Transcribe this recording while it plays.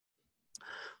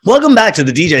Welcome back to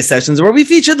the DJ Sessions, where we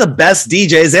feature the best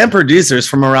DJs and producers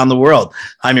from around the world.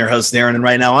 I'm your host, Darren, and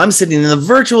right now I'm sitting in the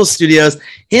virtual studios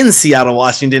in Seattle,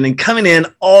 Washington, and coming in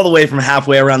all the way from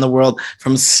halfway around the world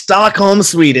from Stockholm,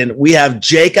 Sweden, we have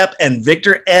Jacob and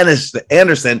Victor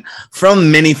Anderson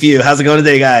from ManyFew. How's it going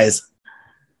today, guys?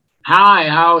 Hi,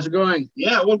 how's it going?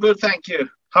 Yeah, well, good, thank you.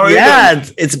 How are you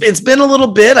doing? It's been a little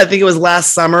bit. I think it was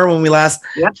last summer when we last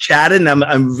chatted, and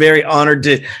I'm very honored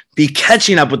to be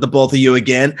catching up with the both of you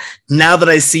again. Now that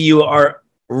I see you are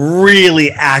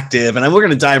really active, and we're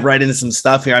going to dive right into some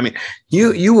stuff here. I mean,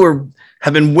 you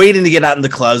have been waiting to get out in the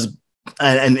clubs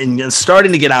and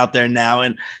starting to get out there now,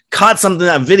 and caught something,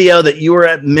 that video that you were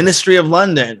at Ministry of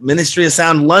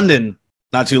Sound London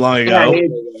not too long ago.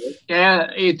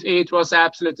 It was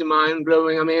absolutely mind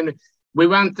blowing. I mean, we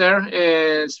went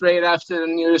there straight after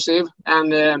New Year's Eve,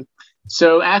 and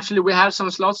so actually we had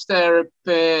some slots there.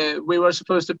 We were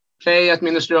supposed to play at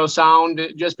Ministry of Sound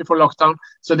just before lockdown.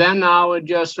 So then now,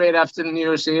 just straight after New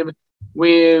Year's Eve,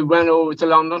 we went over to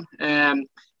London,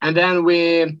 and then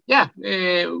we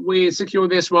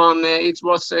secured this one. It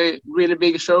was a really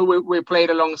big show. We played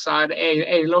alongside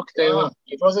A-Lock.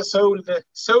 It was a sold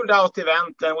out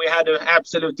event, and we had an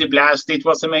absolutely blast. It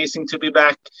was amazing to be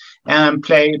back and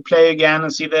play again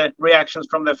and see the reactions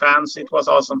from the fans. It was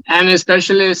awesome. And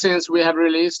especially since we have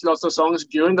released lots of songs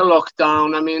during the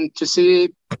lockdown, I mean, to see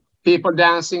people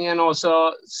dancing and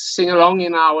also sing along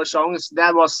in our songs,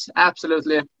 that was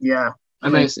absolutely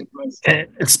amazing.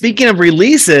 And speaking of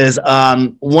releases,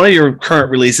 one of your current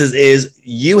releases is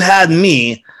You Had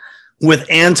Me with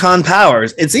Anton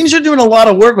Powers. It seems you're doing a lot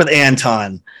of work with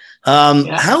Anton. How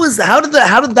did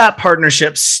that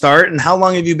partnership start, and how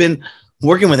long have you been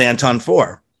working with Anton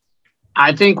for?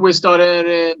 I think we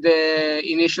started the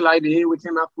initial idea we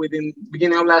came up with in the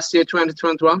beginning of last year,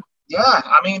 2021. Yeah,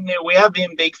 I mean, we have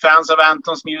been big fans of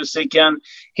Anton's music, and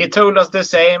he told us the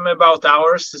same about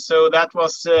ours. So that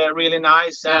was really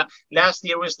nice. Last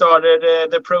year we started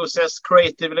the process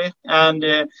creatively, and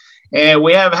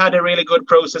we have had a really good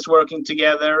process working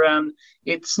together. And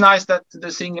it's nice that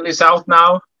the single is out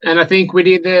now. And I think we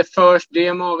did the first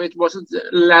demo of it, was it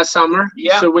last summer?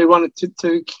 Yeah. So we wanted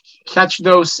to catch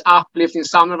those uplifting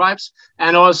summer vibes.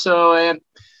 And also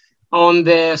on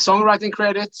the songwriting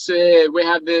credits, we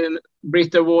have the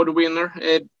Brit Award winner,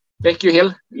 Becky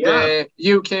Hill, the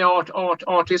UK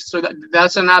artist. So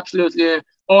that's an absolutely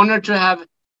honor to have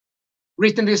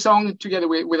written this song together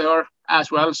with her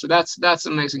as well. So that's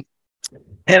amazing.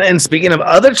 And speaking of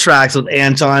other tracks with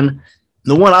Anton,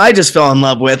 the one I just fell in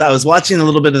love with, I was watching a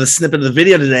little bit of the snippet of the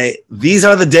video today. These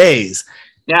Are the Days.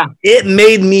 Yeah. It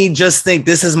made me just think,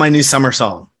 this is my new summer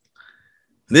song.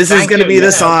 This is going to be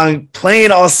the song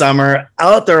playing all summer,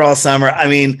 out there all summer. I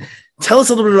mean, tell us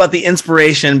a little bit about the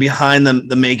inspiration behind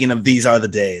the making of These Are the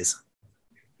Days.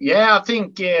 Yeah, I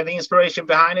think the inspiration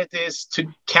behind it is to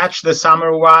catch the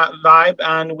summer vibe.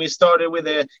 And we started with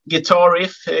a guitar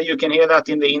riff. You can hear that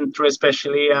in the intro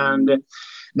especially. And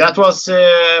that was,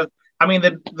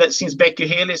 since Becky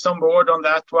Hill is on board on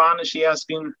that one, she has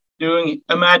been doing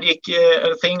a magic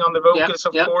thing on the vocals,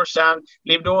 of course. And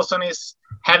Liv Dawson is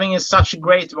having such a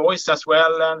great voice as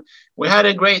well, and we had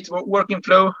a great working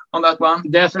flow on that one.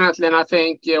 Definitely, and I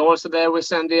think also there we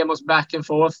send demos back and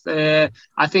forth. I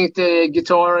think the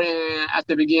guitar at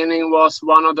the beginning was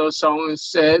one of those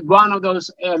songs, one of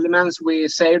those elements we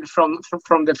saved from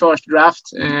the first draft.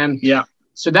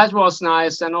 So that was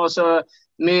nice, and also I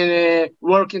mean,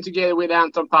 working together with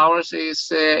Anton Powers is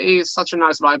such a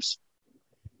nice vibes.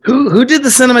 Who did the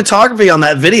cinematography on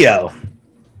that video?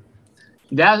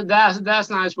 That's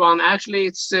a nice one. Actually,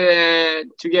 it's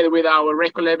together with our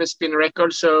record label, Spin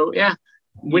Records. So yeah,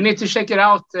 we need to check it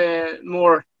out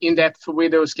more in depth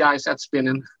with those guys at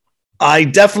Spinnin'. I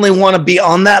definitely want to be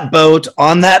on that boat,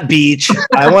 on that beach.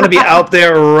 I want to be out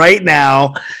there right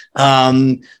now.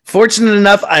 Fortunate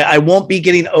enough, I won't be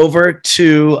getting over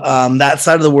to that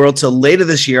side of the world till later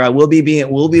this year. We'll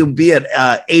be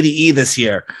at ADE this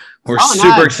year. We're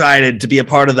super excited to be a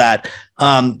part of that.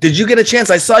 Did you get a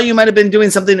chance? I saw you might have been doing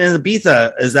something in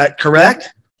Ibiza. Is that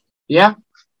correct? Yeah.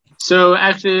 So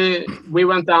actually, we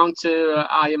went down to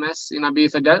IMS in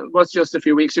Ibiza. That was just a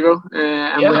few weeks ago.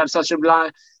 And we had such a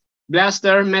blast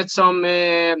there. Met some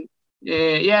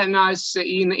nice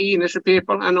industry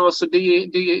people, and also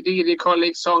the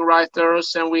colleagues,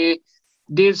 songwriters, and we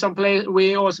did some play.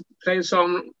 We also played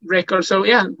some records. So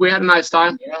yeah, we had a nice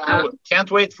time. Can't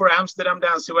wait for Amsterdam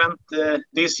Dance Event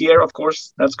this year. Of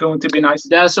course, that's going to be nice.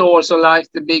 That's also like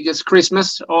the biggest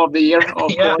Christmas of the year.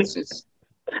 Of course,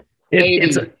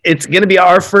 it's going to be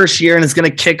our first year, and it's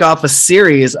going to kick off a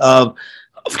series of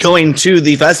of going to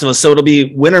the festival. So it'll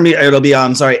be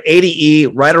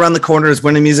ADE, right around the corner is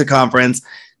Winter Music Conference,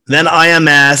 then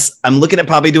IMS. I'm looking at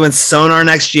probably doing Sonar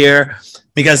next year,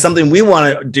 because something we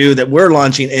want to do that we're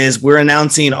launching is we're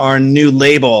announcing our new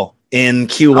label in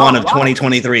Q1 of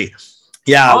 2023.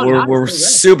 Yeah, we're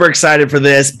super excited for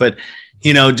this, but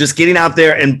just getting out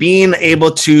there and being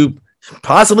able to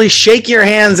possibly shake your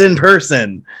hands in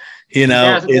person,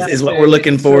 is what we're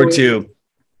looking forward to.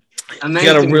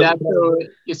 Amazing. That's so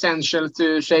essential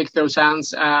to shake those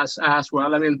hands as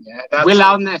well. I mean, we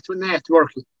love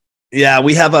networking. Yeah,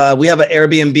 we have an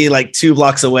Airbnb like 2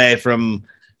 blocks away from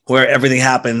where everything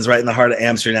happens, right in the heart of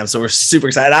Amsterdam. So we're super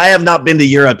excited. I have not been to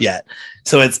Europe yet.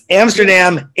 So it's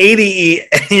Amsterdam, ADE,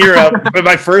 and Europe for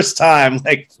my first time.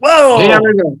 Like, whoa. Here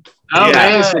we go.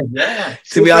 Amazing. Yeah.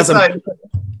 It's going to be awesome.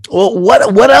 Well,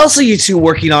 what else are you two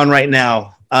working on right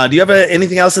now? Do you have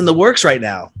anything else in the works right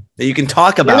now that you can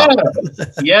talk about?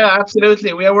 Yeah,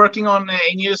 absolutely. We are working on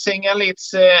a new single.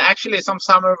 It's actually some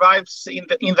summer vibes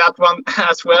in that one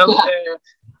as well.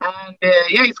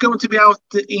 It's going to be out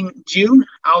in June,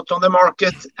 out on the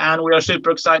market, and we are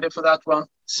super excited for that one.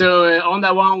 So on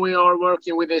that one, we are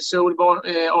working with a soul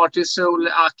artist, soul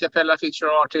a cappella feature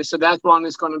artist. So that one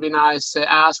is going to be nice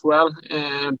as well.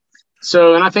 And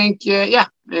I think,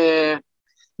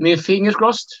 me fingers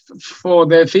crossed for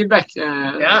the feedback.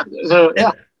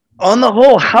 On the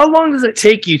whole, how long does it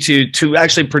take you to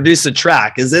actually produce a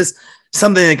track? Is this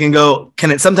something that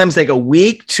can it sometimes take a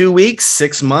week, 2 weeks,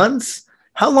 6 months?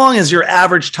 How long is your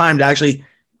average time to actually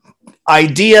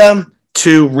idea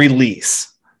to release?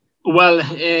 Well,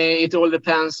 it all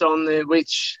depends on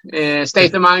which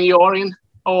state of mind you are in,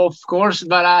 of course,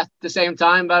 but at the same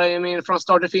time, from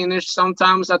start to finish,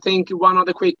 sometimes I think one of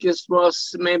the quickest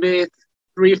was maybe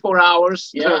 3-4 hours.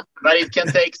 Yeah, but it can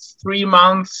take 3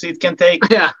 months. It can take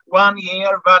 1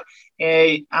 year, but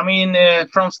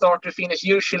from start to finish,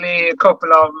 usually a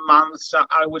couple of months,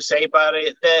 I would say, but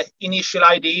the initial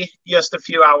idea, just a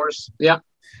few hours. Yeah.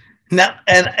 Now,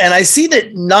 and I see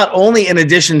that not only in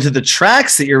addition to the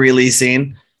tracks that you're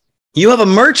releasing, you have a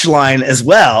merch line as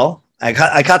well. I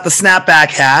caught the snapback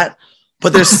hat,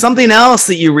 but there's something else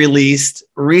that you released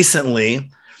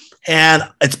recently, and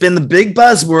it's been the big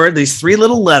buzzword, these 3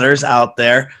 little letters out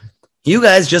there. You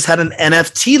guys just had an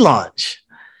NFT launch.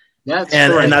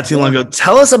 And not too long ago.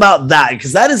 Tell us about that,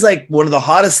 because that is like one of the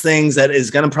hottest things that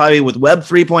is going to probably with Web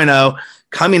 3.0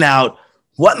 coming out.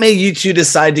 What made you two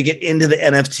decide to get into the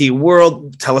NFT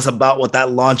world? Tell us about what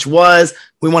that launch was.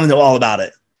 We want to know all about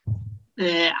it.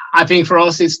 I think for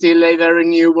us, it's still a very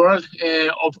new world,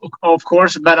 of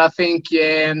course, but I think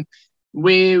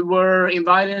we were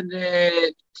invited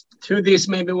to this,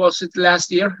 maybe was it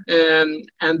last year.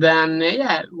 And then,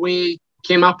 we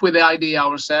came up with the idea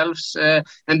ourselves,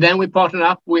 and then we partnered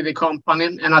up with the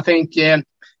company. And I think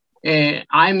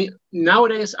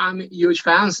nowadays I'm huge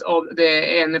fans of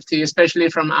the NFT, especially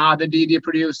from other DJ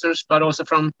producers, but also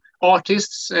from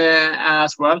artists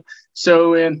as well.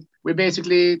 So we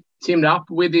basically teamed up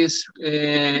with this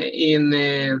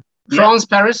in France,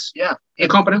 Paris. Yeah, the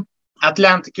company.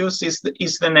 Atlanticus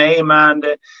is the name,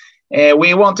 and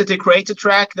we wanted to create a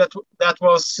track that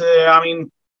was,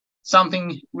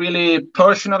 something really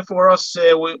personal for us.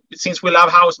 Since we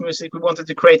love house music, we wanted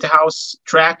to create a house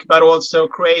track, but also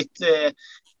create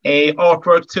a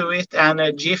artwork to it and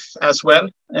a GIF as well.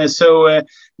 It's a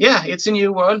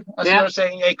new world, as you're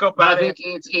saying, Jacob. I think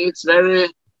it's very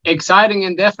exciting,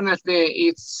 and definitely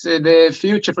it's the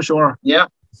future for sure. Yeah.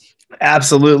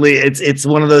 Absolutely. It's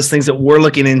one of those things that we're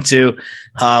looking into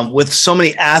with so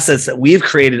many assets that we've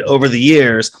created over the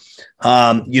years.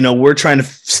 We're trying to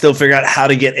still figure out how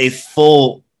to get a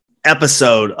full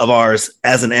episode of ours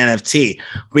as an NFT.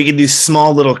 We can do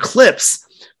small little clips,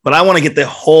 but I want to get the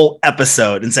whole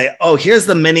episode and say, oh, here's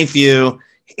the ManyFew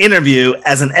interview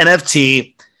as an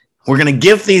NFT. We're going to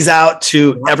give these out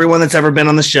to everyone that's ever been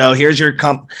on the show. Here's your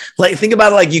think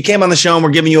about it like you came on the show and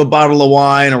we're giving you a bottle of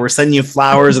wine, or we're sending you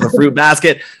flowers or the fruit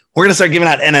basket. We're going to start giving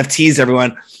out NFTs to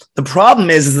everyone. The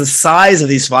problem is the size of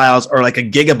these files are like a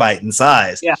gigabyte in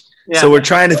size. Yeah. So we're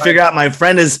trying to figure out, my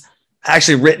friend has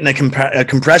actually written a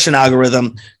compression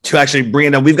algorithm to actually bring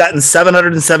it down. We've gotten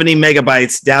 770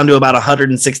 megabytes down to about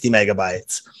 160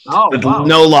 megabytes with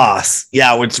no loss.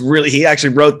 Yeah, which really, he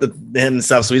actually wrote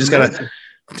himself. So we just got to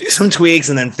do some tweaks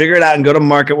and then figure it out and go to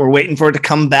market. We're waiting for it to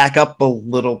come back up a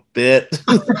little bit.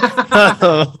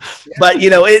 But,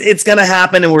 it's going to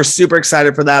happen, and we're super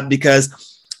excited for that, because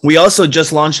we also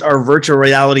just launched our virtual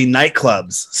reality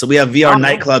nightclubs. So we have VR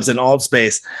nightclubs in Alt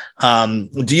Space.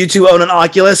 Do you two own an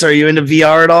Oculus? Are you into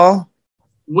VR at all?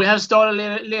 We have started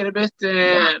a little bit,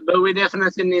 but we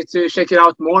definitely need to check it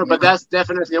out more. But that's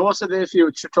definitely also the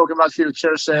future, talking about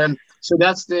futures. So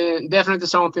that's definitely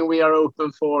something we are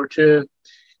open for to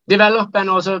develop and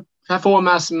also perform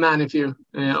as ManyFew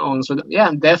on. So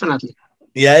yeah, definitely.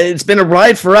 Yeah, it's been a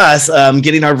ride for us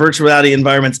getting our virtual reality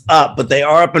environments up, but they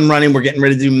are up and running. We're getting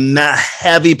ready to do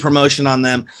heavy promotion on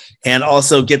them and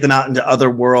also get them out into other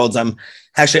worlds. I'm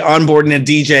actually onboarding a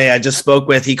DJ I just spoke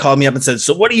with. He called me up and said,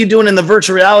 "So what are you doing in the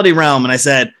virtual reality realm?" And I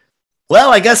said,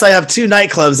 "Well, I guess I have 2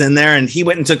 nightclubs in there." And he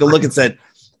went and took a look and said,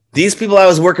 "These people I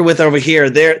was working with over here,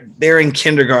 they're in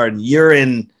kindergarten. You're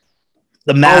in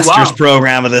the master's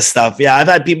program of this stuff." Yeah, I've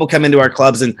had people come into our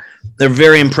clubs and they're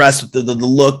very impressed with the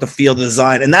look, the feel, the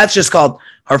design. And that's just called,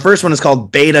 our first one is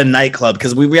called Beta Nightclub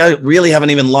because we really haven't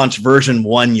even launched version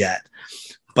 1 yet.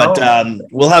 But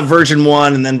we'll have version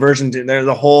 1 and then version 2. There's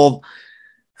a whole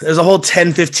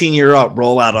 10, 15 year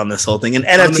rollout on this whole thing. And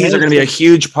NFTs are going to be a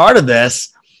huge part of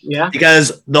this. Yeah.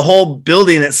 Because the whole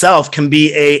building itself can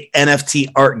be a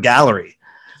NFT art gallery.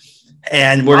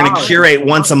 And we're going to curate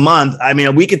once a month. I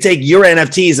mean, we could take your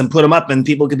NFTs and put them up and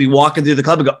people could be walking through the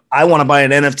club and go, "I want to buy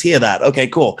an NFT of that." Okay,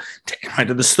 cool. Take it right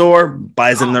to the store,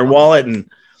 buys it in their wallet. And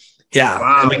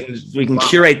and we can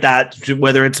curate that,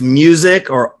 whether it's music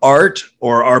or art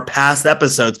or our past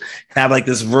episodes, and have like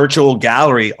this virtual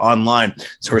gallery online.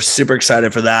 So we're super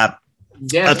excited for that.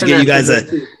 Yeah, I'll have to get you guys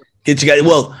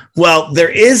well,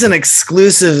 there is an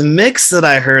exclusive mix that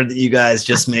I heard that you guys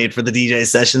just made for the DJ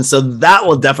session. So that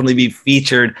will definitely be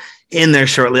featured in there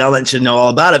shortly. I'll let you know all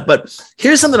about it. But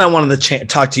here's something I wanted to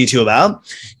talk to you two about.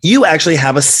 You actually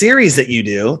have a series that you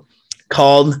do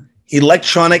called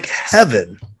Electronic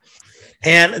Heaven.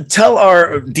 And tell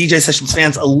our DJ Sessions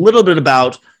fans a little bit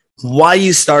about why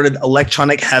you started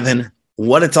Electronic Heaven,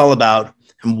 what it's all about,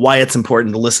 and why it's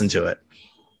important to listen to it.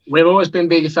 We've always been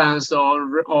big fans of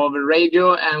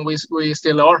radio, and we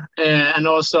still are. And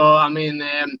also, I mean,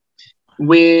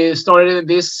 we started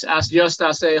this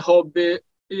as a hobby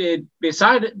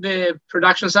beside the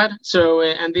production side. So,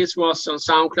 and this was on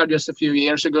SoundCloud just a few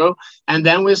years ago. And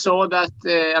then we saw that,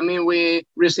 we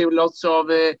received lots of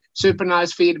super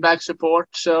nice feedback support.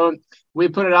 So we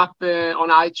put it up on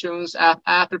iTunes,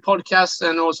 Apple Podcasts,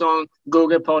 and also on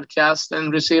Google Podcasts,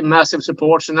 and received massive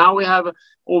support. So now we have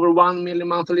over 1 million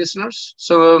monthly listeners.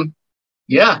 So,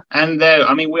 yeah. And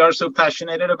we are so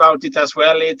passionate about it as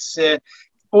well. It's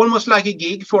almost like a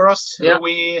gig for us. Yeah.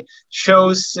 We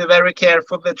chose very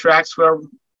careful the tracks we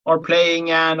are playing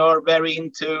and are very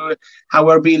into how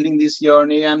we're building this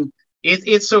journey. And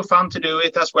it's so fun to do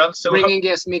it as well. So bringing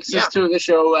guest mixes to the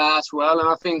show as well. And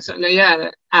I think,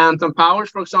 Anton Powers,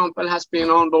 for example, has been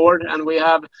on board, and we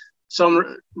have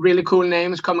some really cool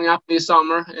names coming up this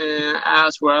summer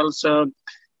as well. So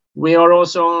we are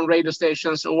also on radio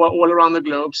stations all around the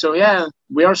globe. So yeah,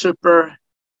 we are super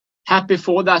happy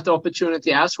for that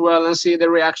opportunity as well, and see the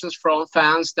reactions from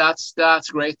fans. That's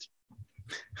great.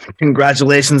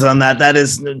 Congratulations on that.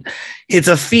 It's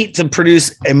a feat to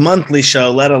produce a monthly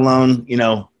show, let alone,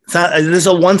 this is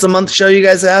a once a month show you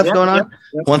guys have going on?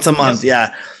 Yeah. Once a month.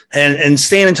 Yes. Yeah. And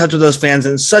staying in touch with those fans,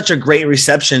 and such a great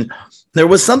reception. There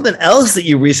was something else that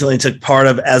you recently took part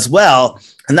of as well,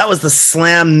 and that was the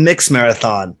Slam Mix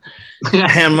Marathon.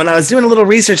 And when I was doing a little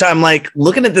research, I'm like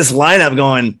looking at this lineup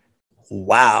going,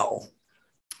 wow,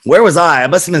 where was I? I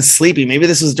must have been sleeping. Maybe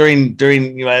this was during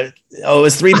it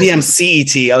was 3 p.m.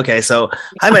 CET. Okay, so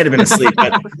I might have been asleep.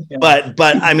 But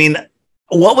I mean,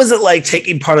 what was it like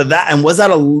taking part of that? And was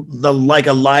that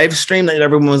a live stream that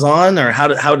everyone was on, or how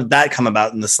did that come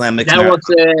about in the Slam Mix?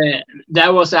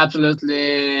 That was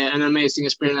absolutely an amazing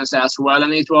experience as well.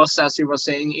 And it was, as you were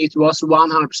saying, it was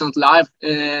 100% live,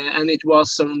 and it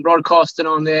was broadcasted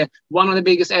on one of the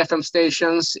biggest FM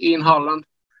stations in Holland.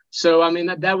 So, I mean,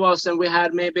 that was, and we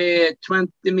had maybe a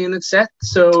 20-minute set.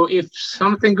 So if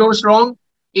something goes wrong,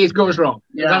 it goes wrong.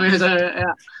 Yeah. I mean,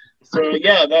 So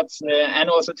yeah, that's and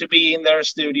also to be in their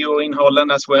studio in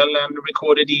Holland as well, and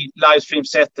recorded the live stream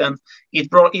set, and it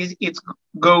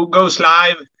goes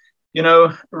live,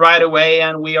 right away,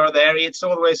 and we are there. It's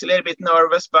always a little bit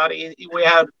nervous, but we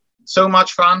had so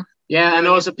much fun. Yeah, and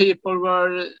also people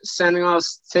were sending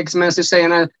us text messages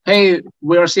saying, "Hey,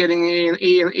 we are sitting in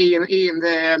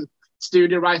the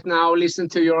studio right now, listen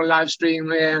to your live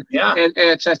stream,"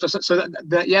 etc. So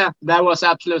that was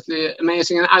absolutely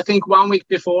amazing. And I think 1 week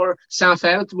before, Sam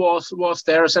Felt was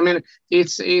there. So I mean,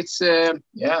 it's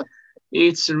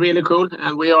really cool,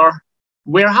 and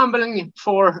we're humble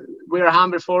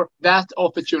for that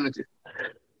opportunity.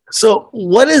 So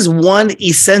what is one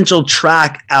essential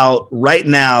track out right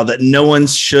now that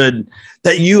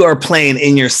that you are playing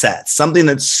in your set? Something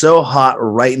that's so hot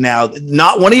right now,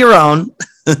 not one of your own,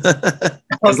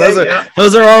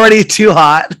 Those are already too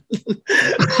hot.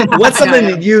 What's something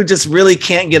that you just really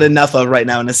can't get enough of right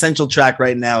now? An essential track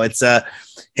right now. It's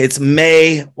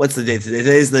May. What's the date today?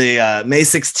 Today's the May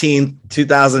 16th,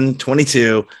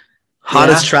 2022.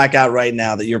 Hottest track out right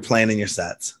now that you're playing in your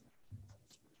sets.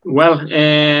 Well,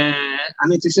 I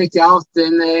need to check out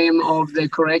the name of the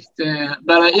correct,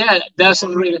 but there's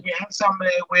some really. We have some.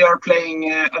 We are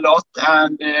playing a lot,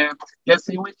 and let's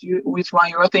see which one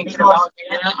you are thinking about.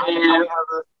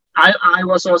 I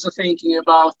was also thinking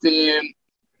about the.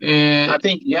 I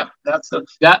think that's the.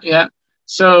 Yeah.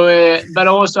 So, but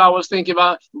also I was thinking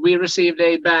about we received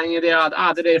a banger the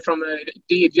other day from a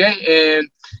DJ,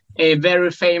 a very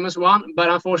famous one, but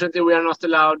unfortunately we are not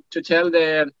allowed to tell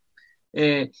the.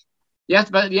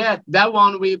 That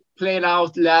one we played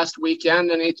out last weekend,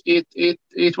 and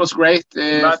it was great.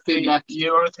 Feedback.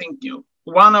 You're thinking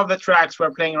one of the tracks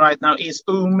we're playing right now is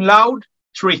Umlaut,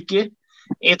 Tricky.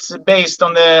 It's based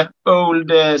on the old.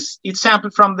 It's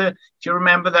sampled from the. Do you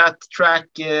remember that track?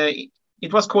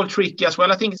 It was called Tricky as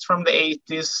well. I think it's from the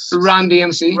 80s. Run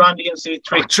DMC,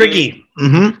 Tricky. Tricky.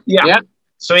 Mm-hmm. Yeah.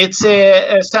 So it's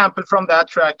a sample from that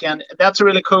track, and that's a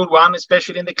really cool one,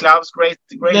 especially in the clubs. Great.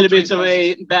 A little bit of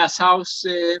a bass house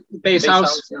to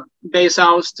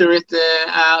it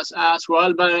as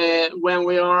well. But when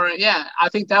we are, I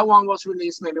think that one was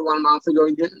released maybe 1 month ago,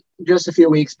 just a few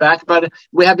weeks back. But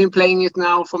we have been playing it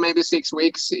now for maybe 6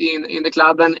 weeks in the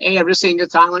club, and every single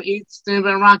time when it's been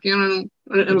rocking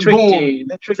and tricky.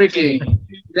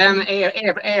 Then I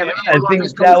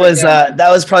think that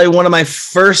was probably one of my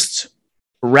first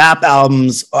rap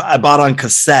albums I bought on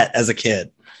cassette as a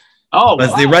kid. Oh, it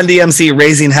was the Run DMC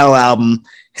Raising Hell album,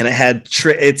 and it had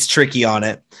It's Tricky on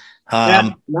it.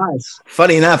 Nice.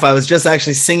 Funny enough, I was just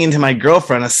actually singing to my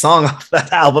girlfriend a song off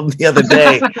that album the other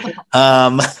day.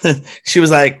 She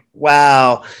was like,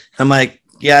 "Wow." I'm like,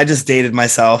 "Yeah, I just dated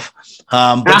myself."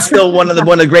 But still one of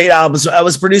the great albums. I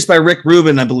was produced by Rick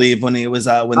Rubin, I believe, when he was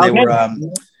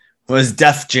was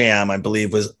Def Jam, I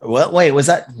believe was was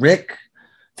that Rick?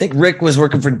 I think Rick was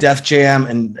working for Def Jam,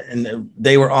 and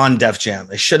they were on Def Jam.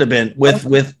 They should have been with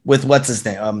what's his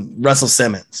name, Russell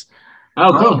Simmons.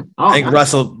 Oh, cool. I think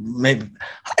Russell. Maybe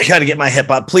I got to get my hip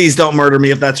hop. Please don't murder me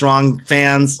if that's wrong,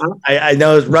 fans. I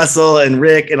know Russell and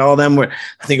Rick and all them were.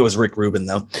 I think it was Rick Rubin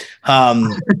though.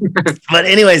 But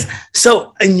anyways,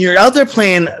 so and you're out there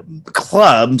playing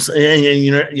clubs, and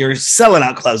you're selling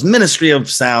out clubs. Ministry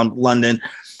of Sound, London.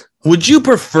 Would you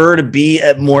prefer to be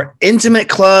at more intimate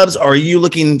clubs, or are you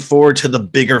looking forward to the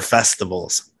bigger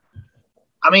festivals?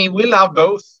 I mean, we love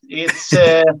both. It's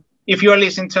if you are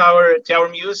listening to our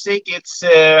music, it's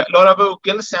a lot of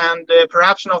vocals and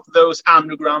perhaps not those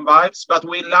underground vibes, but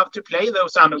we love to play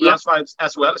those underground vibes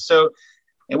as well. So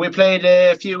we played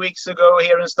a few weeks ago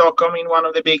here in Stockholm in one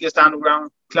of the biggest underground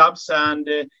clubs, and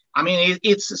I mean,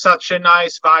 it's such a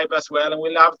nice vibe as well, and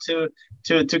we love to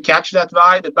catch that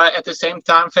vibe. But at the same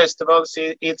time, festivals,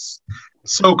 it's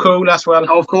so cool as well.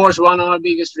 Of course, one of our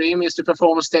biggest dreams is to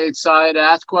perform stateside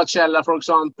at Coachella, for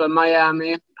example,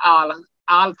 Miami,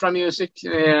 Ultra Music.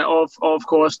 Of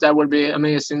course, that would be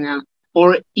amazing.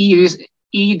 Or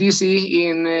EDC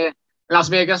in Las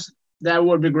Vegas, that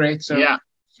would be great. So yeah.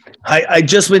 I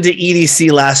just went to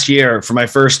EDC last year for my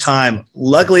first time.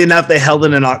 Luckily enough, they held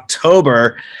it in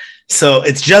October. So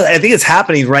I think it's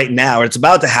happening right now, or it's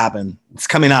about to happen. It's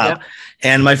coming up. Yeah.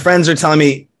 And my friends are telling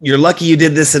me, you're lucky you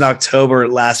did this in October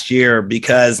last year,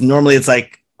 because normally it's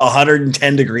like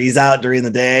 110 degrees out during the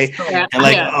day and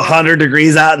like 100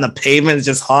 degrees out, and the pavement is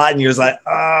just hot. And you're just like,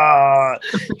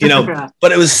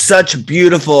 but it was such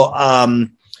beautiful.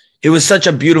 It was such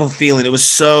a beautiful feeling. It was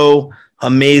so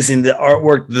amazing. The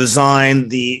artwork, the design,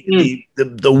 the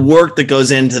work that goes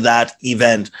into that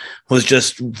event was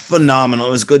just phenomenal.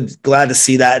 It was glad to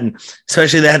see that. And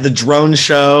especially they had the drone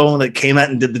show that came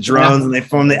out and did the drones, and they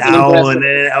formed the owl, and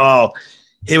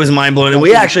it was mind blowing. And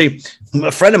we actually,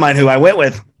 a friend of mine who I went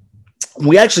with,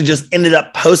 we actually just ended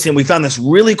up posting. We found this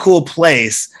really cool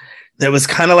place that was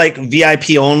kind of like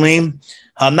VIP only,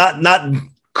 not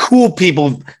cool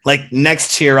people, like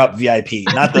next tier up VIP,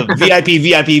 not the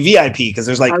VIP, because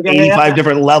there's like 85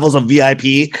 different levels of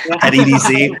VIP at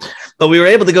EDC. But we were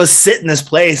able to go sit in this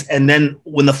place, and then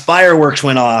when the fireworks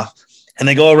went off, and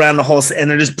they go around the whole, and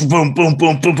they're just boom, boom,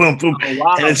 boom, boom, boom, boom,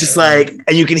 and it's just like,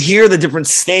 and you can hear the different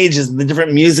stages and the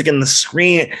different music and the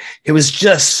screen. It was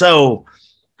just so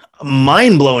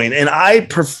mind blowing, and I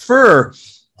prefer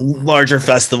larger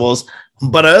festivals.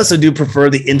 But I also do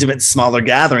prefer the intimate, smaller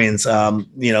gatherings. There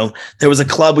was a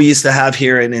club we used to have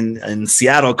here in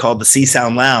Seattle called the Sea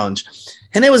Sound Lounge.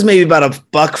 And it was maybe about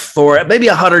 $1 for it, maybe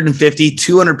 150,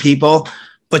 200 people.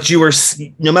 but you were,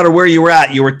 no matter where you were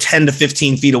at, you were 10 to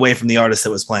 15 feet away from the artist that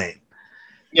was playing.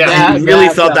 Yeah, you really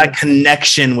felt that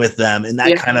connection with them and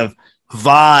that kind of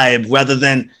vibe, rather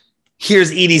than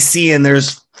here's EDC and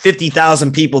there's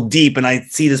 50,000 people deep and I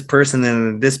see this person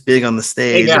and this big on the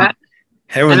stage. Yeah.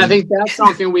 And I think that's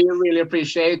something we really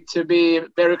appreciate, to be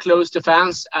very close to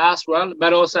fans as well,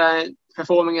 but also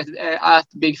performing at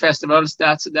big festivals.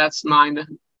 That's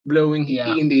mind-blowing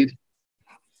indeed.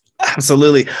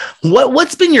 Absolutely.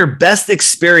 What's been your best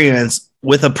experience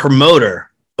with a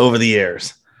promoter over the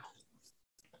years?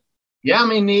 Yeah, I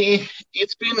mean,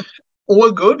 it's been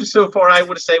all good so far, I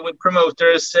would say, with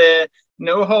promoters.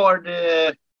 No hard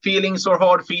feelings or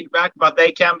hard feedback, but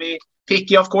they can be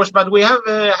picky, of course. But we have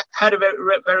had a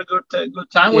very good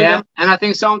time with them. And I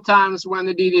think sometimes when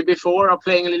the DJ before are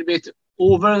playing a little bit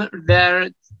over their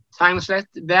time slot,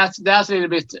 that's a little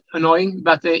bit annoying,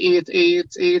 but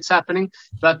it's happening.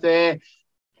 But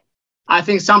I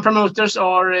think some promoters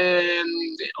are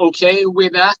okay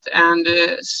with that, and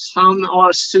some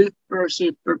are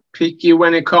super picky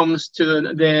when it comes to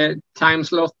the time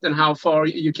slot and how far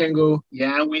you can go.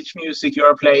 Yeah, which music you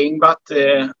are playing, but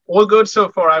all good so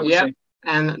far, I would say.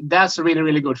 And that's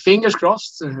really good. Fingers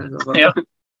crossed. Yeah.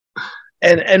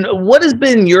 And what has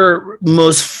been your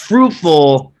most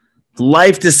fruitful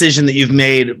life decision that you've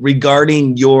made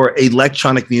regarding your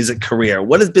electronic music career?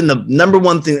 What has been the number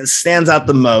one thing that stands out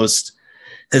the most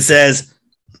that says,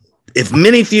 if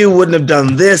ManyFew wouldn't have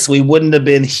done this, we wouldn't have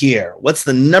been here? What's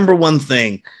the number one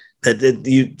thing that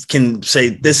you can say,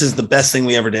 this is the best thing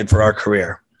we ever did for our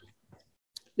career?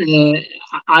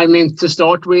 I mean, to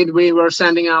start with, we were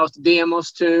sending out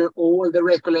demos to all the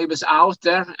record labels out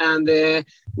there, and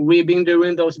we've been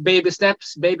doing those baby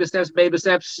steps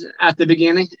at the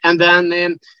beginning. And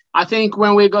then I think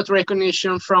when we got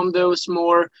recognition from those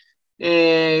more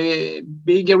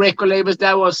bigger record labels,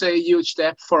 that was a huge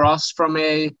step for us from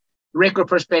a record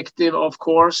perspective. Of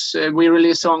course, we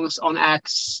released songs on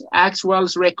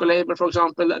Axwell's record label, for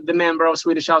example, the member of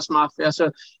Swedish House Mafia. So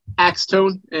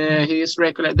Axtone, his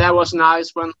record label, that was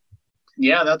nice one.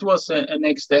 Yeah, that was a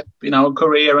next step in our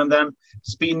career. And then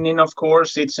Spinning, of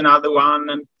course, it's another one.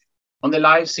 And on the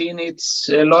live scene, it's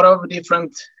a lot of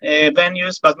different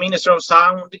venues, but Minister of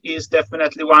Sound is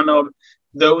definitely one of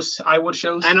those I would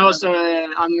choose. And also,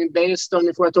 I mean, based on,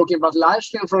 if we're talking about live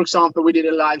stream, for example, we did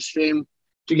a live stream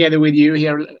together with you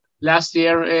here last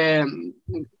year.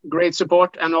 Great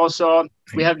support. And also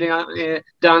we have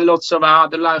done lots of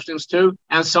other live streams too.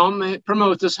 And some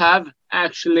promoters have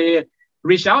actually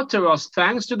reached out to us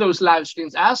thanks to those live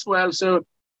streams as well. So, I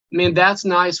mean, that's a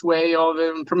nice way of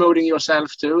promoting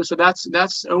yourself too. So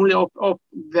there's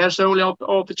only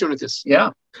opportunities.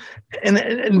 Yeah.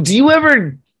 And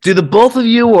do the both of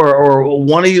you or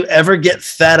one of you ever get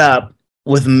fed up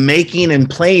with making and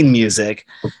playing music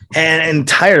and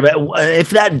tired of it? If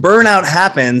that burnout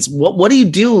happens, what do you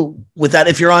do with that?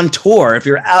 If you're on tour, if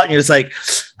you're out and you're just like,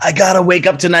 I gotta wake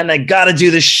up tonight and I gotta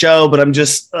do this show, but I'm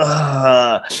just,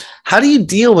 how do you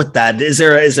deal with that? Is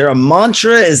there a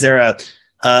mantra? Is there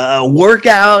a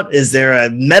workout? Is there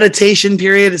a meditation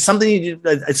period? It's something you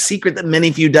do, a secret that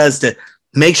ManyFew does to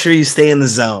make sure you stay in the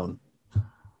zone.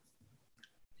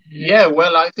 Yeah,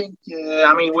 well, I think,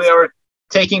 I mean, we are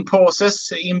taking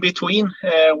pauses in between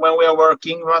when we are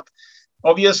working, but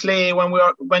obviously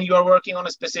when you are working on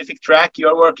a specific track, you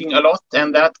are working a lot,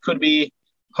 and that could be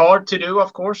hard to do,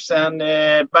 of course. And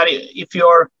but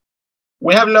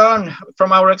we have learned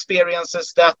from our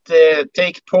experiences that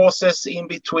take pauses in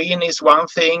between is one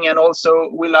thing, and also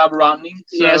we love running.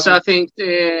 So. Yes, I think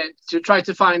to try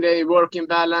to find a working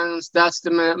balance, that's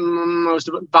the most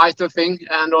vital thing,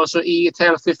 and also eat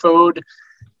healthy food.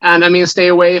 And I mean, stay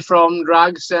away from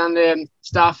drugs and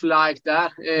stuff like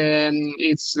that.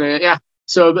 It's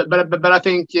So, but I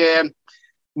think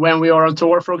when we are on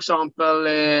tour, for example,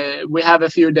 we have a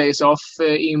few days off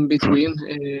in between.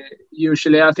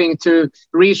 Usually, I think to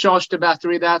recharge the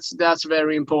battery, that's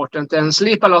very important, and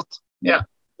sleep a lot. Yeah.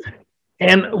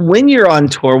 And when you're on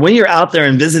tour, when you're out there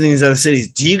and visiting these other cities,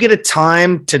 do you get a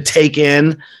time to take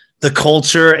in the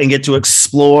culture and get to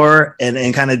explore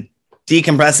and kind of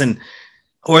decompress?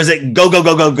 Or is it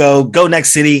go next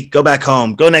city, go back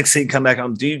home, go next city, come back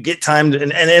home? Do you get time to,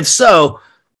 and if so,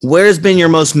 where's been your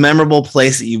most memorable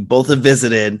place that you both have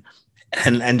visited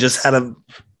and just had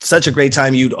such a great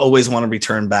time you'd always want to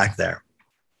return back there?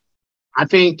 I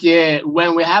think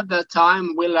when we have that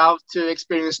time, we love to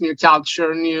experience new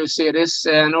culture, new cities,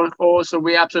 and also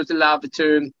we absolutely love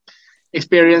to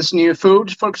experience new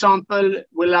food. For example,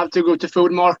 we love to go to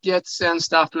food markets and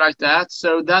stuff like that.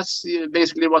 So that's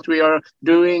basically what we are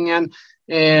doing. And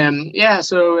And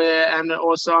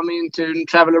also, I mean, to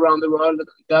travel around the world,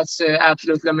 that's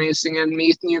absolutely amazing, and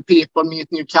meet new people, meet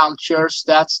new cultures.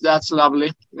 That's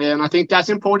lovely, and I think that's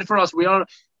important for us. We are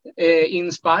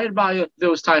inspired by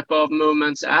those type of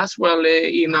moments as well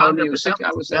in our music.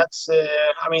 I would say that's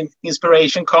I mean,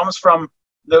 inspiration comes from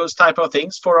those type of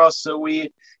things for us, so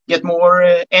we get more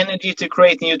energy to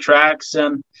create new tracks.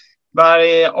 But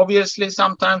obviously,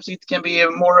 sometimes it can be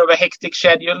more of a hectic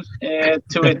schedule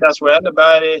to it as well.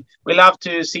 But we love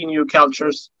to see new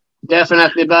cultures.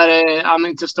 Definitely. But I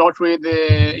mean, to start with,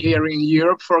 here in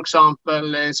Europe, for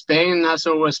example, Spain has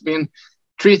always been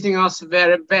treating us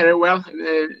very, very well,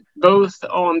 both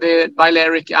on the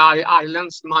Balearic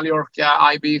Islands, Mallorca,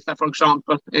 Ibiza, for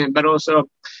example, but also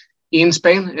in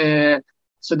Spain.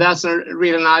 So that's a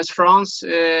really nice. France,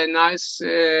 nice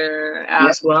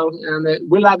as well, and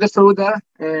we love the food there.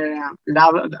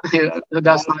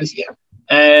 That's nice. Yeah.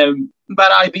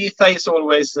 But Ibiza is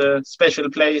always a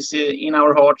special place in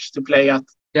our hearts to play at.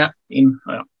 Yeah.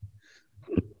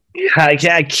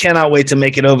 I cannot wait to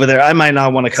make it over there. I might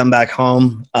not want to come back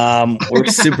home. We're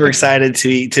super excited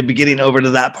to be getting over to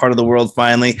that part of the world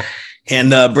finally,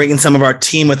 and bringing some of our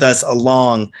team with us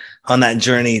along on that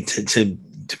journey to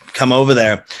come over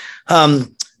there.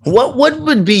 What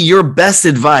would be your best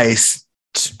advice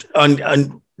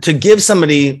to give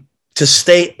somebody to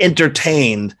stay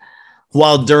entertained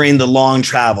while during the long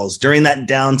travels, during that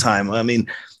downtime? I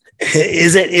mean,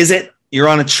 is it you're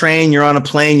on a train, you're on a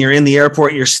plane, you're in the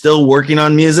airport, you're still working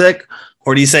on music?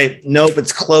 Or do you say, nope,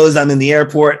 it's closed, I'm in the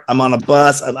airport, I'm on a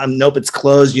bus, nope, it's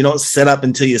closed. You don't sit up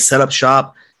until you set up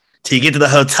shop, till you get to the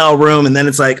hotel room, and then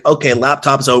it's like, okay,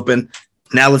 laptop's open,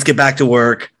 now let's get back to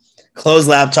work. Close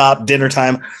laptop, dinner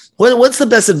time. What's the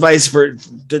best advice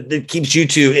that keeps you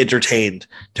two entertained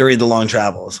during the long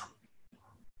travels?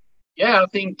 Yeah, I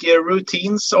think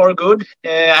routines are good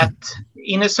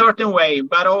in a certain way,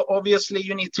 but obviously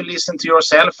you need to listen to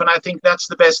yourself, and I think that's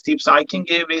the best tips I can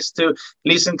give, is to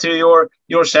listen to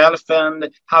yourself and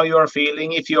how you are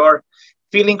feeling. If you are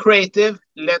feeling creative,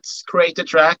 let's create a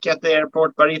track at the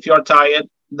airport, but if you are tired,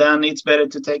 then it's better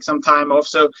to take some time off.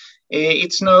 So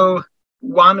it's no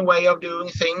one way of doing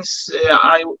things,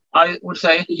 I would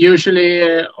say.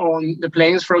 Usually on the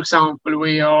planes, for example,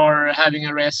 we are having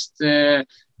a rest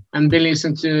and we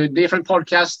listen to different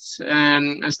podcasts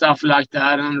and stuff like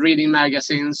that, and reading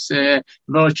magazines,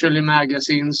 virtually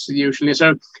magazines usually.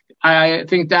 So I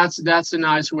think that's a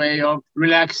nice way of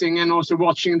relaxing, and also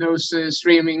watching those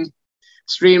streaming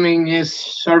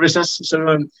services.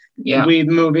 So with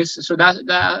movies. So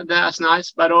that's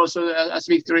nice. But also, as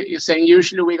Victor is saying,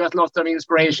 usually we got a lot of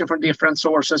inspiration from different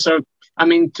sources. So I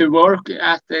mean, to work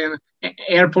at the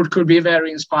airport could be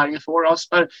very inspiring for us.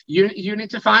 But you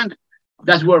need to find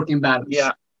that working balance.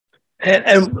 Yeah.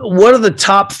 And what are the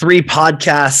top 3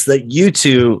 podcasts that you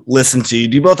two listen to?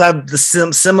 Do you both have the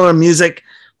similar music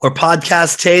or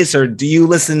podcast taste, or do you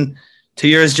listen to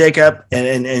yours, Jacob,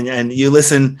 and you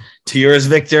listen to yours,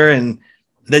 Victor, and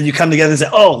then you come together and say,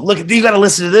 oh, look, you got to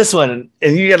listen to this one,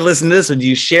 and you got to listen to this one? Do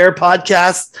you share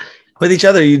podcasts with each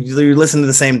other? You listen to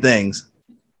the same things?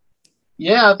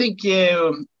 Yeah, I think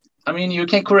I mean, you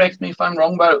can correct me if I'm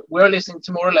wrong, but we're listening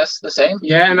to more or less the same.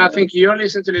 Yeah, and I think you're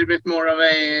listening to a little bit more of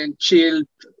a chill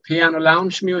piano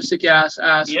lounge music as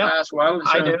well.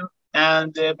 So I do.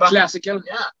 And but classical.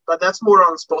 Yeah, but that's more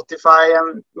on Spotify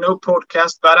and no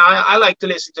podcast. But I like to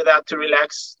listen to that to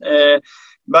relax.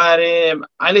 But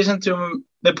I listen to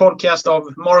the podcast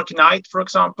of Mark Knight, for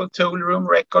example, Tool Room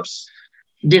Records.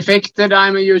 Defected,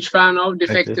 I'm a huge fan of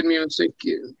Defected music.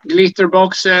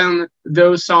 Glitterbox and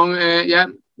those songs,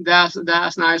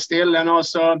 that's nice still. And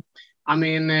also, I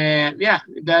mean,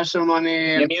 there's so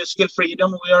many. Musical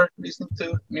Freedom we are listening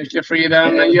to. Musical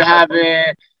Freedom. You have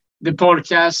the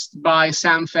podcast by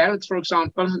Sam Felt, for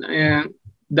example.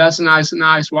 That's a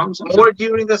nice one. More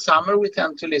during the summer, we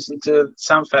tend to listen to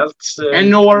Sam Felt's. And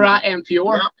Nora and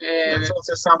Pure. That's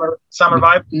also summer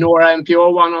vibe. Nora and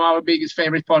Pure, one of our biggest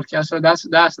favorite podcasts. So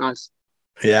that's nice.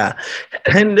 Yeah.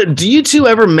 And do you two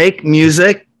ever make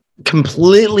music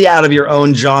completely out of your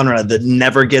own genre that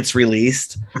never gets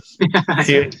released?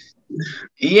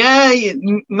 Yeah,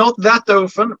 not that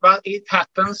often, but it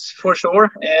happens for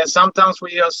sure. Sometimes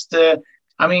we just,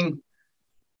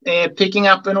 picking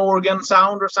up an organ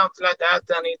sound or something like that,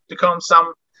 and it becomes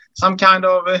some kind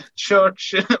of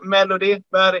church melody.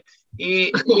 But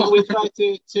we try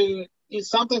to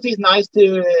sometimes it's nice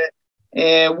to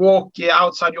walk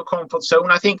outside your comfort zone.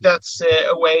 I think that's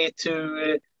a way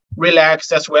to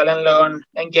relax as well and learn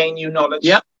and gain new knowledge.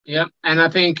 Yeah, and I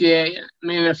think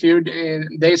a few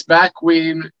days back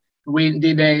we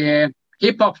did a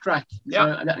hip hop track.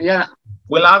 Yeah, so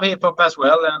we love hip hop as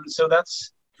well, and so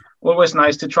that's always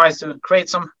nice to try to create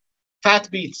some fat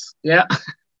beats. Yeah.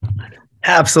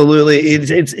 Absolutely.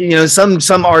 It's you know,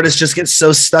 some artists just get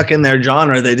so stuck in their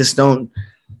genre they just don't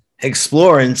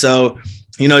explore. And so,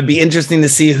 you know, it'd be interesting to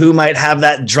see who might have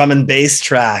that drum and bass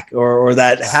track or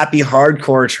that happy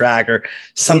hardcore track or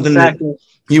something that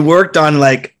you worked on.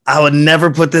 Like, I would never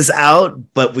put this out,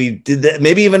 but we did that.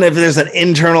 Maybe even if there's an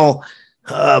internal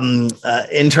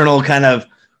kind of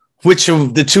which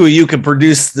of the two of you could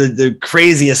produce the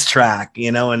craziest track,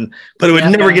 you know, but it would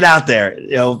never get out there,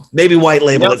 you know, maybe white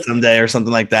label it someday or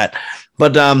something like that.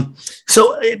 But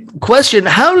so question,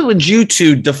 how would you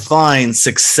two define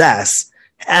success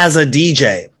as a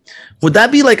DJ? Would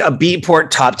that be like a Beatport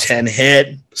top 10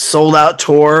 hit, sold out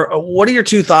tour? What are your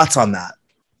two thoughts on that?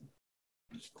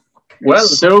 Well,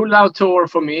 sold out tour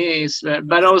for me is,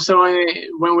 but also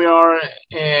when we are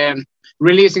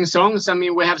releasing songs, I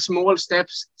mean, we have small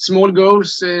steps, small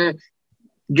goals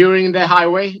during the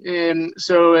highway.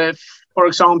 So, for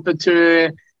example, to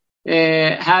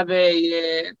have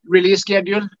a release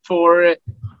schedule for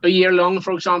a year long,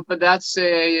 for example, that's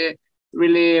a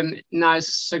really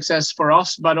nice success for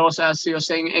us. But also, as you're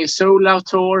saying, a sold out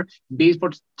tour,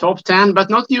 Beatport top 10,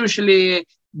 but not usually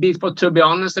Beatport, to be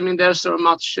honest. I mean, there's so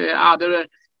much other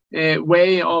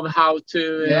way of how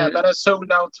to but a sold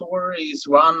out tour is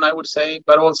one, I would say,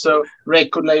 but also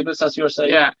record labels, as you're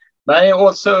saying. But I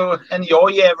also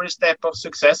enjoy every step of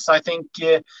success. I think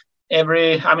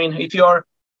if you're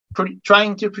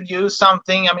trying to produce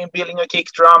something, I mean, building a kick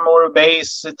drum or a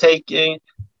bass,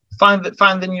 find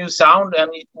the new sound,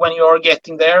 and when you're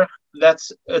getting there,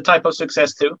 that's a type of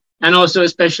success too. And also,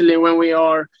 especially when we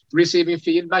are receiving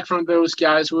feedback from those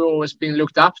guys who always been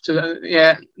looked up to,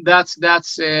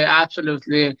 that's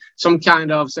absolutely some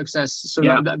kind of success. So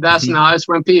that's nice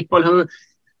when people who's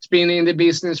been in the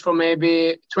business for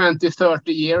maybe 20,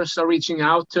 30 years are reaching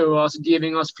out to us,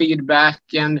 giving us feedback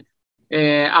and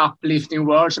uplifting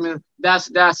words. I mean, that's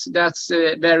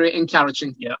very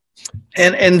encouraging. Yeah.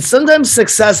 And sometimes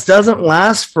success doesn't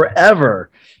last forever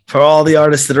for all the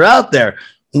artists that are out there.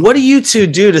 What do you two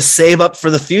do to save up for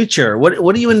the future?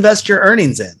 What do you invest your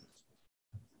earnings in?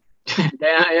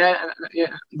 Yeah,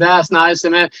 that's nice. I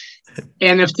mean,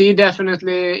 NFT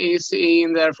definitely is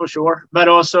in there for sure, but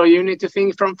also you need to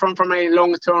think from a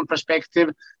long-term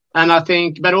perspective. And I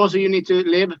think, but also you need to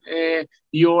live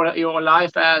your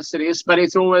life as it is. But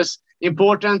it's always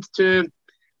important to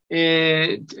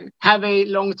have a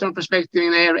long-term perspective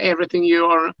in everything you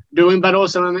are doing, but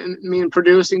also, I mean,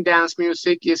 producing dance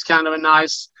music is kind of a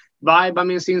nice vibe. I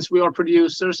mean, since we are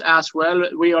producers as well,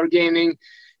 we are gaining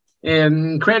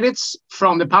credits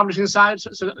from the publishing side.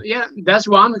 So yeah, that's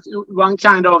one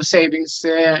kind of savings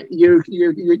you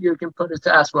can put it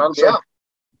as well. So. Yeah.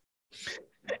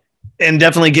 And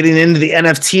definitely getting into the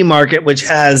NFT market, which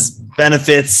has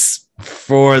benefits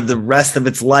for the rest of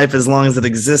its life as long as it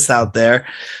exists out there.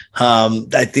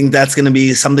 I think that's going to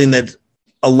be something that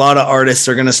a lot of artists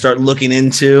are going to start looking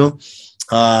into.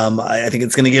 I think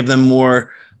it's going to give them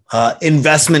more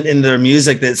investment in their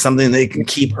music. That's something they can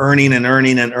keep earning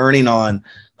on.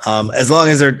 As long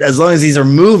as these are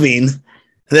moving,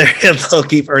 they'll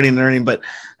keep earning. But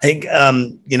I think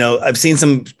I've seen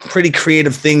some pretty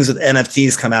creative things with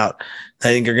NFTs come out. I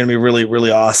think are going to be really,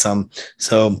 really awesome.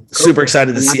 So super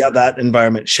excited to see how that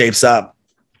environment shapes up.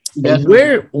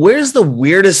 Where's the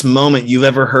weirdest moment you've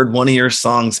ever heard one of your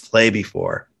songs play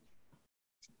before?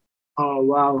 Oh,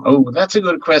 wow. Oh, that's a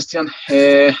good question.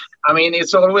 I mean,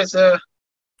 it's always a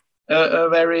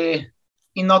very,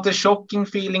 not a shocking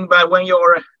feeling, but when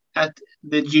you're at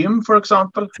the gym, for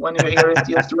example, when you hear it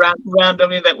just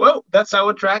randomly, that, whoa, that's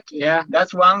our track. Yeah,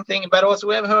 that's one thing. But also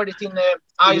we have heard it in the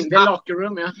locker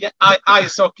room,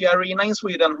 ice hockey arena in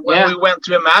Sweden when we went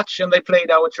to a match and they played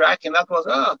our track, and that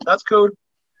was that's cool.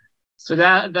 So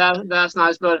that's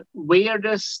nice, but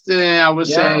weirdest I would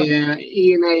say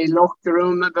in a locker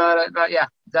room, but yeah,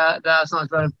 that's not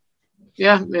very.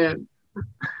 Yeah,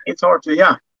 it's hard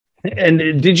to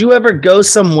And did you ever go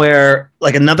somewhere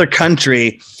like another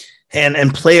country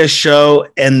and play a show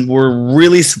and were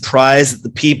really surprised that the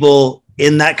people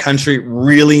in that country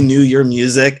really knew your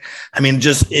music? I mean,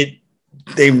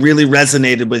 they really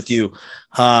resonated with you.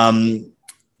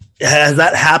 Has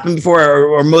that happened before,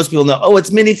 or most people know, oh, it's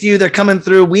ManyFew, they're coming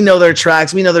through, we know their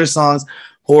tracks, we know their songs?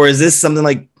 Or is this something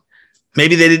like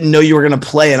maybe they didn't know you were going to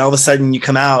play and all of a sudden you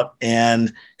come out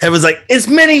and everyone's like, it's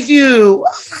ManyFew,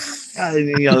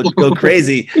 go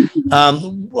crazy.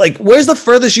 Like, where's the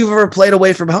furthest you've ever played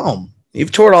away from home?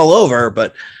 You've toured all over,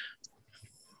 but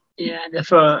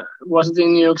was it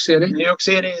in New York City? New York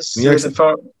City is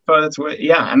the furthest way.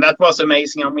 Yeah, and that was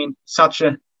amazing. I mean, such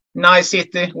a Nice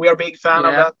city. We are a big fan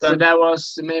of that. So that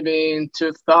was maybe in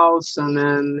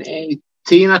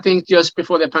 2018, I think, just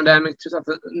before the pandemic,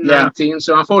 2019. Yeah.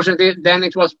 So unfortunately, then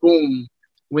it was boom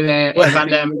with the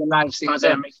pandemic, the live scene.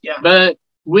 Pandemic, yeah. But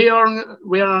we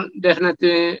are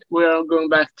definitely going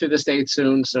back to the States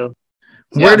soon. So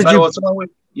where did you?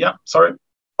 Sorry.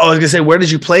 I was gonna say, where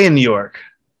did you play in New York?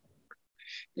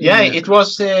 Yeah, it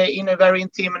was in a very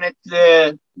intimate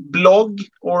blog,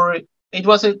 or it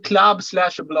was a club /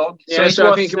 a blog. Yeah,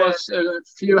 so I think it was a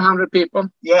few hundred people.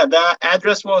 Yeah, the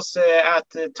address was at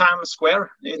Times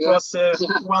Square. It was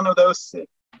one of those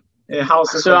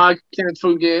houses. So I can't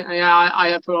forget. Yeah, I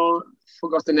have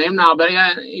forgot the name now, but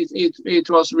yeah, it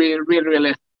was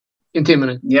really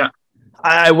intimate. Yeah.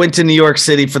 I went to New York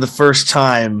City for the first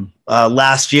time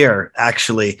last year,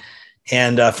 actually,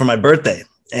 and for my birthday.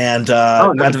 And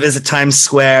got to visit Times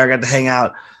Square, got to hang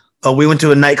out. We went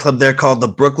to a nightclub there called the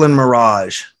Brooklyn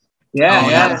Mirage.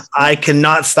 Yeah. I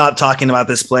cannot stop talking about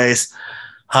this place.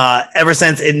 Ever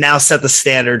since it now set the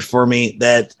standard for me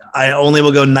that I only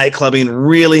will go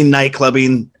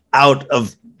nightclubbing out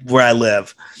of where I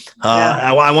live.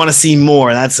 I want to see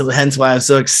more. That's hence why I'm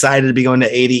so excited to be going to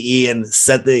ADE and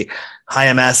set the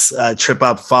IMS trip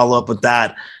up, follow up with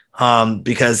that.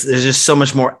 Because there's just so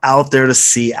much more out there to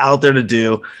see, out there to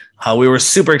do. We were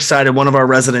super excited. One of our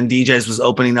resident DJs was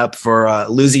opening up for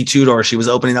Lucy Tudor. She was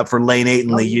opening up for Lane 8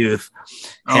 and Lee Youth.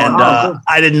 And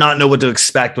I did not know what to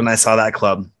expect when I saw that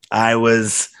club. I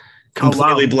was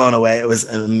completely blown away. It was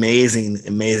an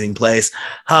amazing place.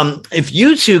 If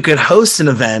you two could host an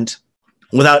event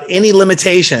without any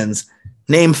limitations,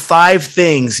 name 5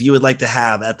 things you would like to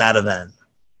have at that event.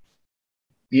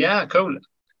 Yeah, cool.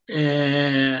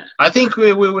 I think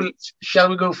we will. Shall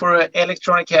we go for an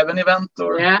Electronic Heaven event?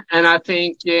 Or? Yeah, and I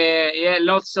think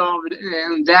lots of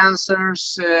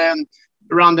dancers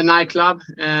around the nightclub,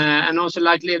 and also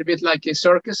like a little bit like a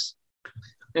circus,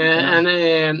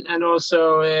 and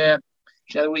also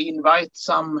shall we invite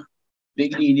some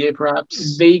big DJ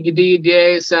perhaps? Big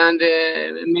DJs, and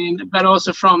but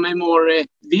also from a more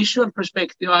visual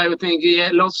perspective, I would think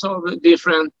lots of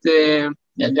different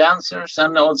dancers,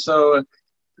 and also.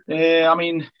 A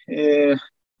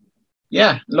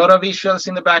lot of visuals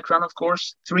in the background, of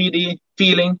course, 3D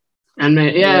feeling. And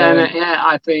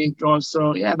I think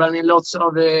also, but lots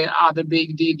of other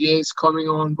big DJs coming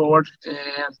on board.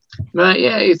 But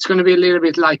it's going to be a little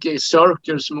bit like a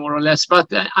circus, more or less. But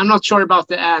I'm not sure about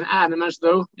the animals,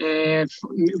 though.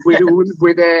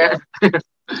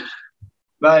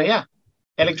 But yeah,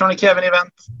 Electronic Heaven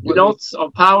event. Lots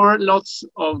of power, lots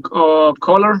of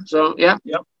color. So,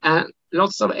 and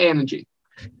lots of energy.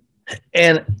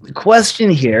 And the question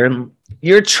here,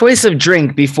 your choice of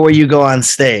drink before you go on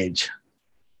stage.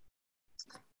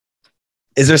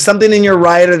 Is there something in your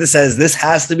rider that says this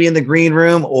has to be in the green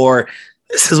room, or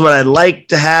this is what I'd like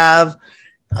to have?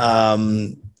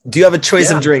 Do you have a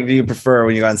choice of drink do you prefer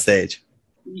when you go on stage?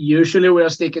 Usually we are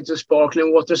sticking to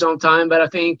sparkling water sometime, but I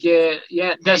think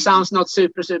that sounds not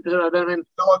super. But I mean,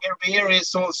 lager beer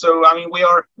is also. I mean,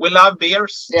 we love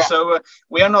beers, so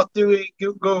we are not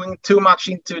going too much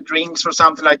into drinks or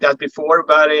something like that before.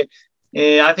 But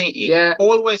I think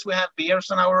always we have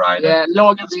beers on our rider. Yeah,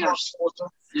 lager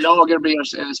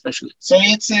beers especially. So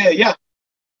it's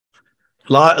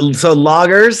so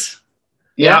lagers.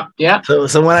 Yeah. So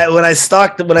when I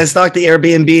stock the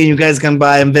Airbnb and you guys come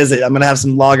by and visit, I'm gonna have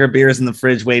some lager beers in the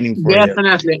fridge waiting for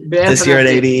Definitely. This year at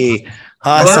ADE.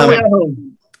 Awesome.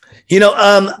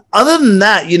 Other than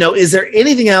that, is there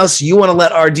anything else you want to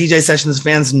let our DJ Sessions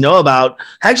fans know about?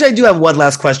 Actually, I do have one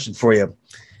last question for you.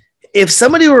 If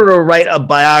somebody were to write a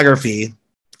biography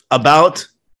about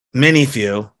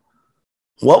ManyFew,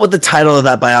 what would the title of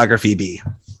that biography be?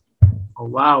 Oh,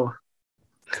 wow.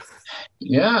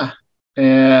 Yeah.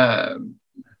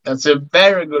 That's a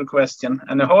very good question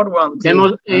and a hard one. There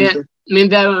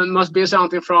must be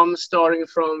something starting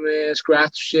from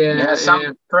scratch.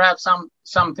 Perhaps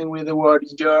something with the word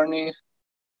journey,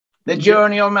 the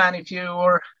journey of ManyFew,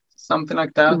 or something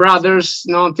like that. Brothers,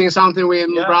 something with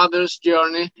brothers'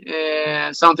 journey,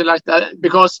 something like that.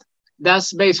 Because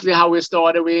that's basically how we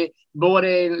started. We bought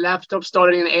a laptop,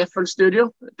 started in FL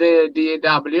Studio, the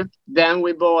DAW. Then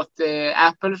we bought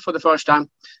Apple for the first time.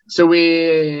 So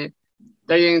we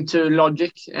into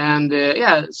Logic, and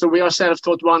so we are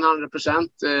self-taught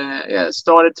 100%.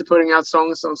 Started to putting out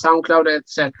songs on SoundCloud,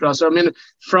 etc. So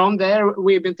from there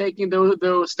we've been taking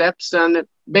those steps and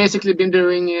basically been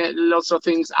doing lots of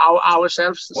things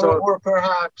ourselves. Or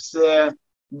perhaps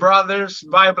brothers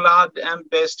by blood and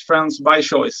best friends by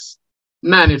choice.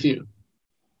 ManyFew.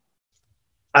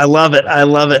 I love it.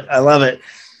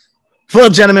 Well,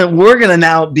 gentlemen, we're going to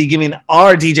now be giving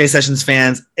our DJ Sessions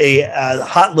fans a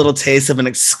hot little taste of an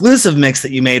exclusive mix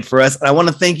that you made for us. And I want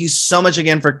to thank you so much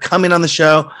again for coming on the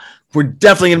show. We're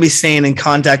definitely going to be staying in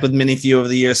contact with ManyFew over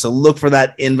the years, so look for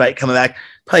that invite coming back.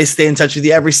 Probably stay in touch with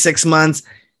you every 6 months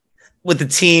with the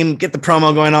team, get the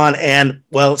promo going on. And,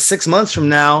 well, 6 months from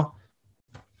now,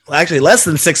 well, actually less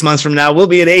than 6 months from now, we'll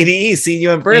be at ADE, seeing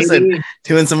you in person,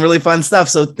 doing some really fun stuff.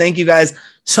 So thank you guys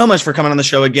so much for coming on the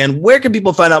show again. Where can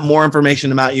people find out more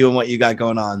information about you and what you got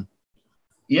going on?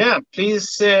 Yeah,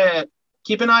 please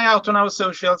keep an eye out on our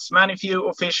socials, ManyFew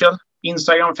Official,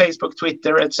 Instagram, Facebook,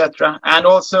 Twitter, etc. And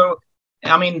also,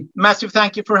 I mean, massive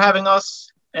thank you for having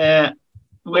us. We're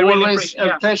always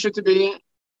a pleasure to be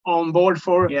on board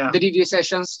for the DJ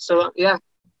sessions. So, yeah.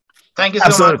 Thank you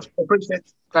so much. Appreciate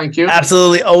it. Thank you.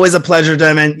 Absolutely. Always a pleasure,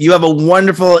 gentlemen. You have a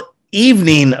wonderful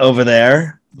evening over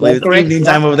there. Evening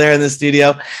time over there in the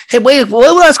studio. Hey, wait,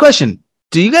 one last question.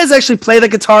 Do you guys actually play the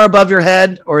guitar above your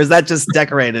head, or is that just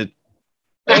decorated?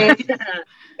 What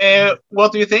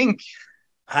do you think?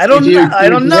 I don't know. I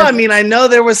don't know. I mean, I know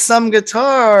there was some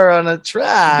guitar on a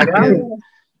track.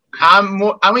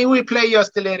 I mean, we play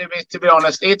just a little bit, to be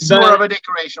honest. It's more of a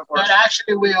decoration for us. But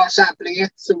actually, we are sampling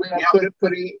it, so we are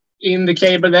putting in the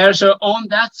cable there. So on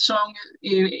that song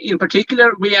in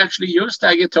particular, we actually use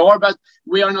that guitar, but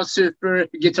we are not super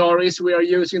guitarists. We are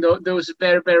using those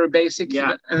very, very basic.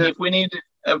 Yeah, if we need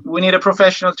a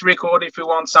professional to record if we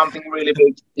want something really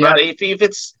big. Yeah. But if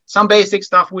it's some basic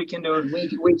stuff, we can do it.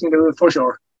 We can do it for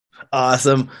sure.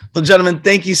 Awesome. Well, gentlemen,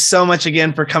 thank you so much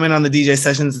again for coming on the DJ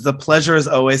Sessions. It's a pleasure as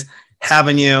always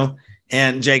having you.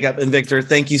 And Jacob and Victor,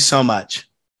 thank you so much.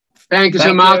 Thank you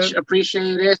so much.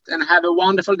 Appreciate it. And have a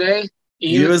wonderful day.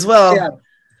 You as well. Yeah.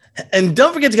 And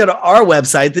don't forget to go to our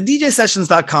website,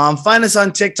 thedjsessions.com. Find us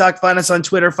on TikTok, find us on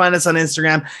Twitter, find us on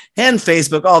Instagram and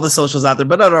Facebook, all the socials out there.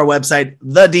 But on our website,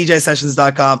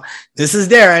 thedjsessions.com. This is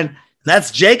Darren.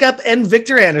 That's Jacob and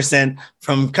Victor Anderson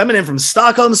coming in from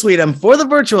Stockholm, Sweden for the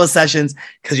virtual sessions.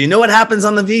 Because you know what happens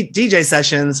on the DJ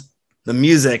Sessions? The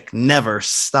music never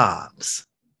stops.